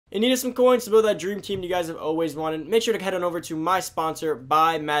And needed some coins to build that dream team you guys have always wanted. Make sure to head on over to my sponsor,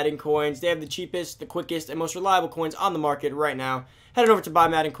 Buy Madden Coins. They have the cheapest, the quickest, and most reliable coins on the market right now. Head on over to Buy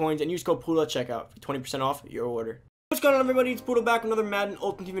Madden Coins and use code Poodle at checkout for 20% off your order. What's going on, everybody? It's Poodle back with another Madden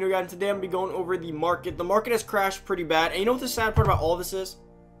Ultimate Team video guide, and today I'm going to be going over the market. The market has crashed pretty bad, and you know what the sad part about all this is?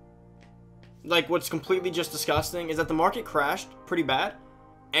 Like, what's completely just disgusting is that the market crashed pretty bad,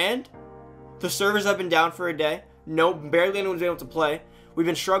 and the servers have been down for a day. No, barely anyone's been able to play. We've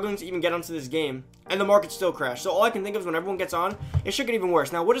been struggling to even get onto this game, and the market still crashed. So all I can think of is when everyone gets on, it should get even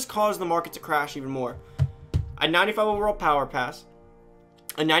worse. Now, what has caused the market to crash even more? A 95 overall power pass,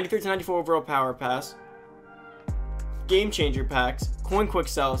 a 93 to 94 overall power pass, game changer packs, coin quick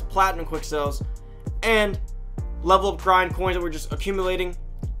sells, platinum quick sells, and level up grind coins that we're just accumulating,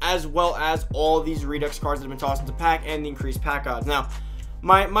 as well as all these redux cards that have been tossed into pack and the increased pack odds. Now,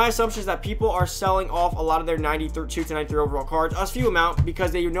 my assumption is that people are selling off a lot of their 92 to 93 overall cards, a few amount,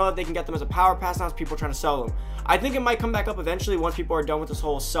 because they know that they can get them as a power pass. Now, as people are trying to sell them. I think it might come back up eventually once people are done with this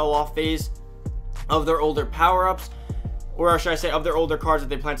whole sell-off phase of their older power-ups, or should I say of their older cards that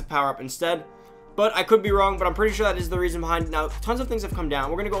they plan to power up instead. But I could be wrong, but I'm pretty sure that is the reason behind it. Now, tons of things have come down.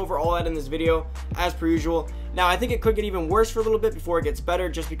 We're going to go over all that in this video, as per usual. Now, I think it could get even worse for a little bit before it gets better,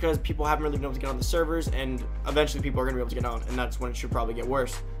 just because people haven't really been able to get on the servers, and eventually people are going to be able to get on, and that's when it should probably get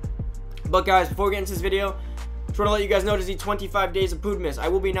worse. But guys, before we get into this video, just want to let you guys know, it is the 25 days of Poodle. I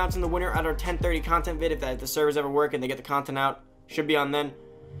will be announcing the winner at our 10:30 content vid. If the servers ever work and they get the content out, should be on then.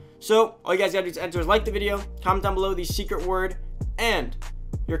 So, all you guys got to do to enter is like the video, comment down below the secret word, and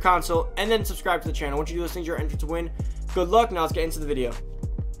your console, and then subscribe to the channel. Once you do those things, you're entered to win. Good luck. Now let's get into the video.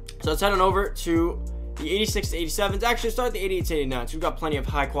 So let's head on over to the 86 to 87s. Actually, start at the 88 to 89. So we've got plenty of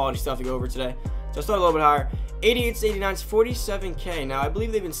high quality stuff to go over today. So I'll start a little bit higher. 88 to 89s, 47k. Now I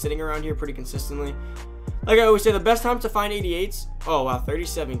believe they've been sitting around here pretty consistently. Like I always say, the best time to find 88s. Oh wow,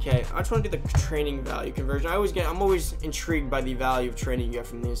 37k. I just want to do the training value conversion. I'm always intrigued by the value of training you get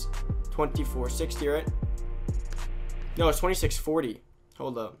from these. 2460, right? No, it's 2640.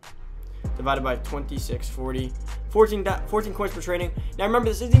 Hold up. Divided by 2640. 14 coins per training. Now remember,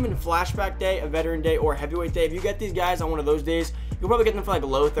 this isn't even flashback day, a veteran day, or heavyweight day. If you get these guys on one of those days, you'll probably get them for like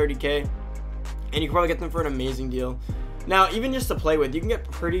low 30k. And you can probably get them for an amazing deal. Now, even just to play with, you can get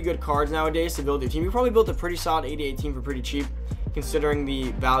pretty good cards nowadays to build your team. You probably built a pretty solid 88 team for pretty cheap, considering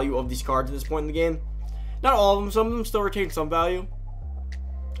the value of these cards at this point in the game. Not all of them. Some of them still retain some value.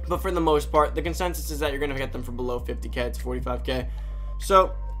 But for the most part, the consensus is that you're going to get them for below 50k to 45k.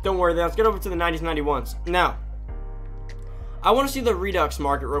 So, don't worry there. Let's get over to the 90s, 91s. Now, I want to see the Redux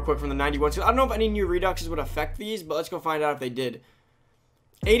market real quick from the 91s. I don't know if any new Reduxes would affect these, but let's go find out if they did.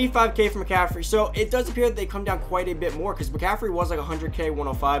 85k for McCaffrey. So, it does appear that they come down quite a bit more, because McCaffrey was like 100k,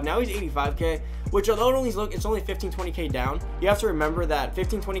 105. Now he's 85k, which although it's only 15, 20k down, you have to remember that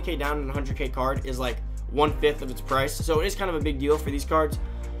 15, 20k down in a 100k card is like 1/5 of its price. So, it is kind of a big deal for these cards.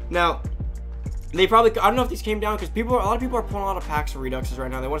 Now, they probably, I don't know if these came down because a lot of people are pulling a lot of packs for Reduxes right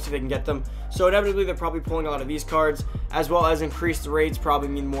now. They want to see if they can get them. So inevitably, they're probably pulling a lot of these cards, as well as increased rates probably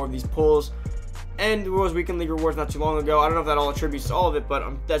mean more of these pulls. And there was weekend league rewards not too long ago. I don't know if that all attributes to all of it, but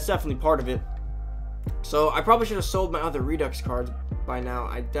that's definitely part of it. So I probably should have sold my other Redux cards by now.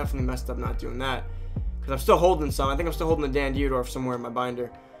 I definitely messed up not doing that, because I'm still holding some. I think I'm still holding the Dan Diodorf somewhere in my binder.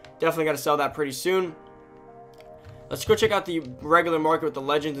 Definitely got to sell that pretty soon. Let's go check out the regular market with the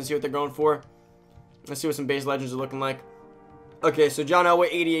legends and see what they're going for. Let's see what some base legends are looking like. Okay, so John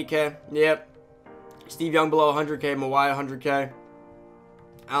Elway, 88k. Yep. Steve Young below 100k. Mawai, 100k.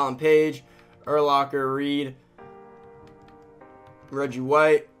 Alan Page. Urlacher, Reed. Reggie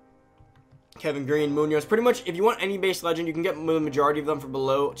White. Kevin Green, Munoz. Pretty much, if you want any base legend, you can get the majority of them for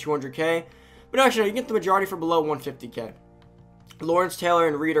below 200k. But actually, you can get the majority for below 150k. Lawrence Taylor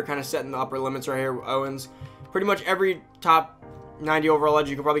and Reed are kind of setting the upper limits right here. Owens. Pretty much every top 90 overall legend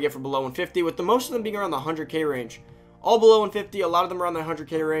you can probably get for below 150, with the most of them being around the 100k range. All below 150, a lot of them are around the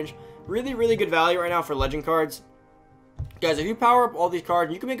 100k range. Really, really good value right now for legend cards. Guys, if you power up all these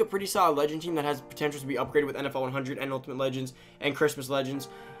cards, you can make a pretty solid legend team that has potential to be upgraded with NFL 100 and Ultimate Legends and Christmas Legends.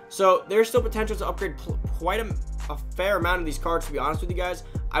 So there's still potential to upgrade quite a fair amount of these cards, to be honest with you guys.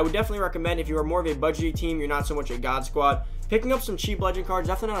 I would definitely recommend, if you are more of a budgety team, you're not so much a God Squad, picking up some cheap legend cards,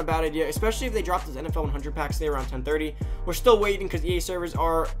 definitely not a bad idea, especially if they drop this NFL 100 pack, say around 10:30. We're still waiting because EA servers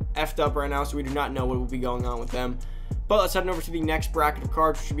are effed up right now, so we do not know what will be going on with them. But let's head over to the next bracket of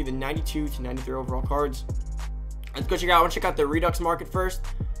cards, which should be the 92 to 93 overall cards. Let's go check out. I want to check out the Redux market first,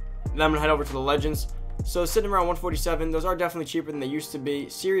 then I'm going to head over to the legends. So sitting around 147, those are definitely cheaper than they used to be.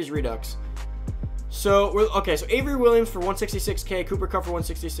 Series Redux. So, okay, so Avery Williams for 166k, Cooper Kupp for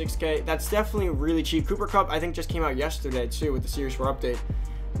 166k. That's definitely really cheap. Cooper Kupp, I think, just came out yesterday, too, with the Series 4 update.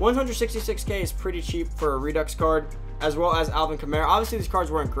 166K is pretty cheap for a Redux card, as well as Alvin Kamara. Obviously, these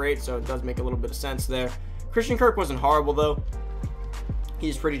cards weren't great, so it does make a little bit of sense there. Christian Kirk wasn't horrible, though.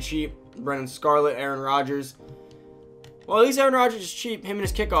 He's pretty cheap. Brennan Scarlett, Aaron Rodgers. Well, at least Aaron Rodgers is cheap, him and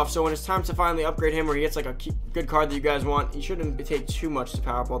his kickoff, so when it's time to finally upgrade him, where he gets like a good card that you guys want, he shouldn't take too much to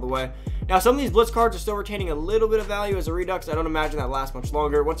power up all the way. Now, some of these Blitz cards are still retaining a little bit of value as a Redux. I don't imagine that lasts much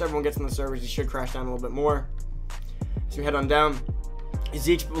longer. Once everyone gets on the servers, he should crash down a little bit more. So we head on down.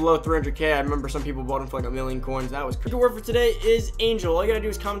 Zeke's below 300K. I remember some people bought him for like 1,000,000 coins. That was crazy. The word for today is Angel. All you gotta do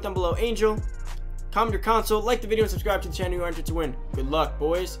is comment down below Angel. Comment your console, like the video, and subscribe to the channel. You are entered to win. Good luck,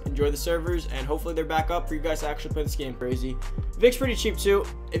 boys. Enjoy the servers, and hopefully they're back up for you guys to actually play this game. Crazy. Vic's pretty cheap too.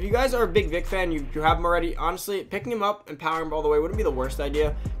 If you guys are a big Vic fan, you have him already. Honestly, picking him up and powering him all the way wouldn't be the worst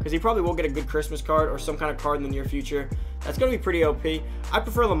idea, because he probably will get a good Christmas card or some kind of card in the near future. That's gonna be pretty OP. I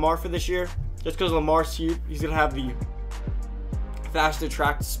prefer Lamar for this year, just because Lamar's cheap. He's gonna have the faster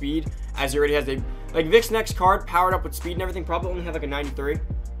track to speed, as he already has like Vic's next card powered up with speed and everything probably only have like a 93.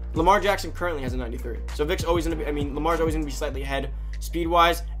 Lamar Jackson currently has a 93. So Vic's always going to be, Lamar's always going to be slightly ahead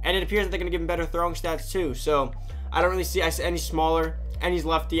speed-wise. And it appears that they're going to give him better throwing stats too. So I don't really see any smaller, and he's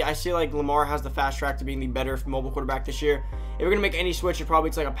lefty. I see like Lamar has the fast track to being the better mobile quarterback this year. If we're going to make any switch, it probably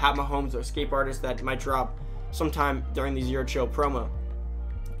it's like a Pat Mahomes or escape artist that might drop sometime during the Zero Chill promo.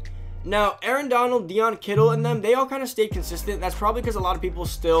 Now, Aaron Donald, Deion Kittle, and them, they all kind of stayed consistent. That's probably because a lot of people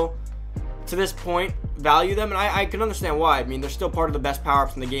still, to this point, value them, and I can understand why. I mean, they're still part of the best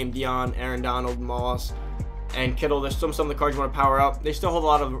power-ups in the game. Deion, Aaron Donald, Moss, and Kittle. There's still some of the cards you want to power up. They still hold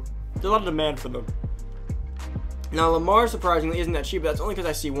there's a lot of demand for them. Now, Lamar, surprisingly, isn't that cheap, but that's only because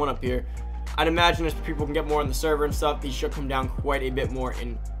I see one up here. I'd imagine as people can get more on the server and stuff, these should come down quite a bit more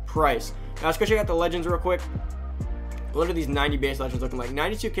in price. Now, let's go check out the legends real quick. What are these 90 base legends looking like?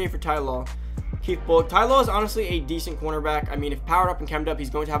 92K for Ty Law. Keith Bullock. Ty Law is honestly a decent cornerback. I mean, if powered up and chemmed up, he's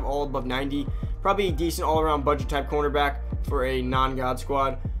going to have all above 90. Probably a decent all-around budget-type cornerback for a non-God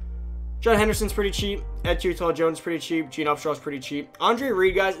squad. John Henderson's pretty cheap. Ed Tuttle Jones is pretty cheap. Gene Upshaw's pretty cheep. Andre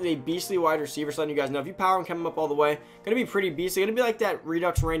Reed, guys, is a beastly wide receiver, so letting you guys know. If you power and chem him up all the way, going to be pretty beastly. Going to be like that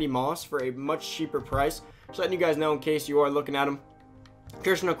Redux Randy Moss for a much cheaper price. Just letting you guys know in case you are looking at him.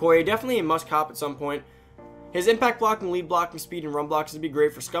 Christian Okoye, definitely a must-cop at some point. His impact blocking, lead blocking, speed, and run blocks would be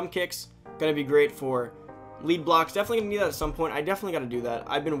great for scum kicks. Going to be great for lead blocks. Definitely going to need that at some point. I definitely got to do that.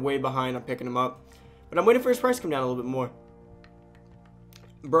 I've been way behind on picking him up. But I'm waiting for his price to come down a little bit more.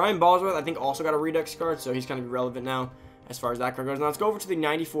 Brian Bosworth, I think, also got a Redux card, so he's going to be relevant now as far as that card goes. Now let's go over to the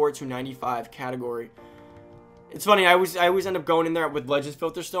 94 to 95 category. It's funny, I always end up going in there with Legends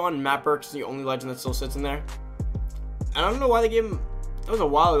filter still on, and Matt Burke's the only legend that still sits in there. I don't know why they gave him. That was a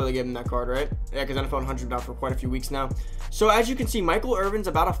while ago they gave him that card, right? Yeah, because NFL 100 now for quite a few weeks now. So as you can see, Michael Irvin's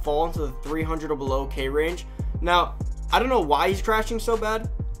about to fall into the 300 or below K range. Now, I don't know why he's crashing so bad.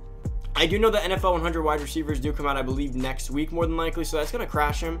 I do know that NFL 100 wide receivers do come out, I believe, next week more than likely, so that's going to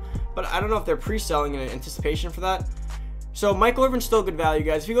crash him. But I don't know if they're pre-selling in anticipation for that. So Michael Irvin's still good value,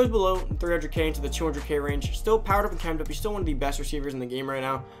 guys. If he goes below 300K into the 200K range, still powered up and camped up, he's still one of the best receivers in the game right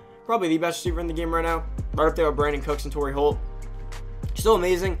now. Probably the best receiver in the game right now. Right up there with Brandon Cooks and Torrey Holt. Still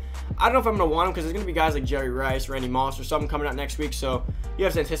amazing. I don't know if I'm going to want him because there's going to be guys like Jerry Rice, Randy Moss, or something coming out next week. So you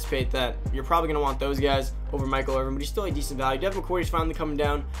have to anticipate that you're probably going to want those guys over Michael Irvin. But he's still a decent value. Devin McCourty's finally coming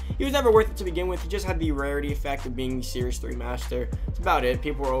down. He was never worth it to begin with. He just had the rarity effect of being the Series 3 master. That's about it.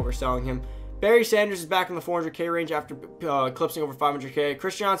 People were overselling him. Barry Sanders is back in the 400K range after eclipsing over 500K.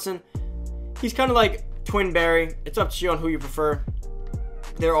 Chris Johnson, he's kind of like twin Barry. It's up to you on who you prefer.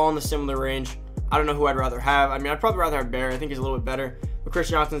 They're all in the similar range. I don't know who I'd rather have. I mean, I'd probably rather have Barry. I think he's a little bit better. But Chris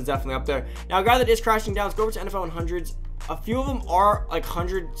Johnson's definitely up there. Now, a guy that is crashing down, let's go over to NFL 100s. A few of them are like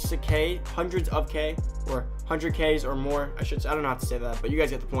hundreds of K, or 100Ks or more. I don't know how to say that, but you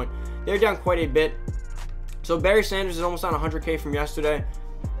guys get the point. They're down quite a bit. So Barry Sanders is almost on 100K from yesterday.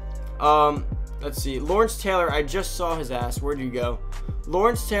 Let's see. Lawrence Taylor, I just saw his ass. Where did he go?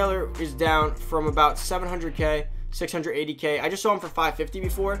 Lawrence Taylor is down from about 700K, 680K. I just saw him for 550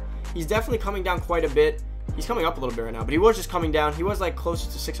 before. He's definitely coming down quite a bit. He's coming up a little bit right now, but he was just coming down. He was like closer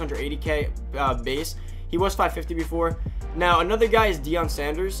to 680K base. He was 550 before. Now, another guy is Deion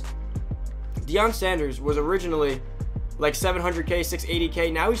Sanders. Deion Sanders was originally like 700K,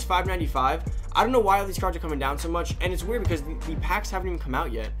 680K. Now he's 595. I don't know why all these cards are coming down so much, and it's weird because the packs haven't even come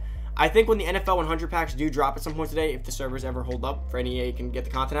out yet. I think when the NFL 100 packs do drop at some point today, if the servers ever hold up for any EA can get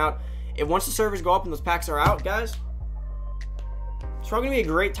the content out, once the servers go up and those packs are out, guys, it's probably going to be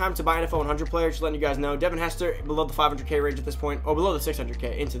a great time to buy NFL 100 players. Just letting you guys know. Devin Hester below the 500K range at this point, or below the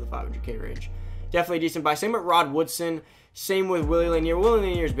 600K into the 500K range. Definitely a decent buy. Same with Rod Woodson. Same with Willie Lanier. Willie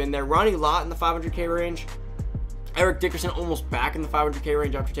Lanier's been there. Ronnie Lott in the 500K range. Eric Dickerson almost back in the 500K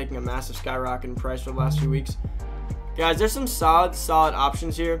range after taking a massive skyrocket in price for the last few weeks. Guys, there's some solid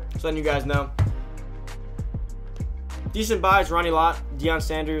options here. Just letting you guys know. Decent buys: Ronnie Lott, Deion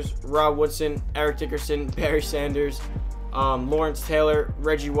Sanders, Rob Woodson, Eric Dickerson, Barry Sanders, Lawrence Taylor,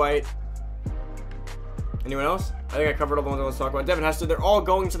 Reggie White. Anyone else? I think I covered all the ones I want to talk about. Devin Hester. They're all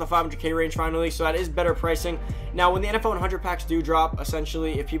going to the 500K range finally, so that is better pricing. Now, when the NFL 100 packs do drop,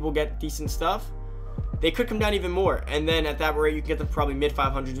 essentially, if people get decent stuff, they could come down even more. And then at that rate, you can get them probably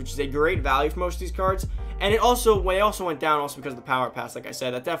mid-500s, which is a great value for most of these cards. And they also went down also because of the power pass. Like I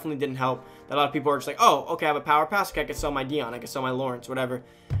said, that definitely didn't help. That a lot of people are just like, oh, okay, I have a power pass. Okay, I can sell my Deion. I can sell my Lawrence, whatever.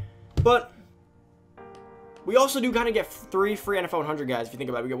 But we also do kind of get 3 free NFL 100 guys, if you think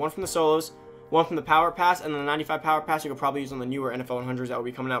about it. We get 1 from the solos, 1 from the power pass, and then the 95 power pass you could probably use on the newer NFL 100s that will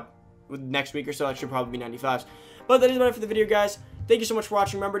be coming out next week or so. That should probably be 95s. But that is about it for the video, guys. Thank you so much for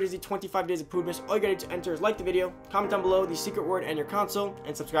watching. Remember, it is the 25 days of Poodle. All you gotta do to enter is like the video, comment down below the secret word and your console,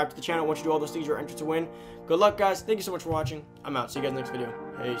 and subscribe to the channel. Once you do all those things, you're entered to win. Good luck, guys. Thank you so much for watching. I'm out. See you guys next video.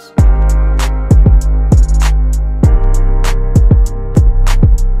 Peace.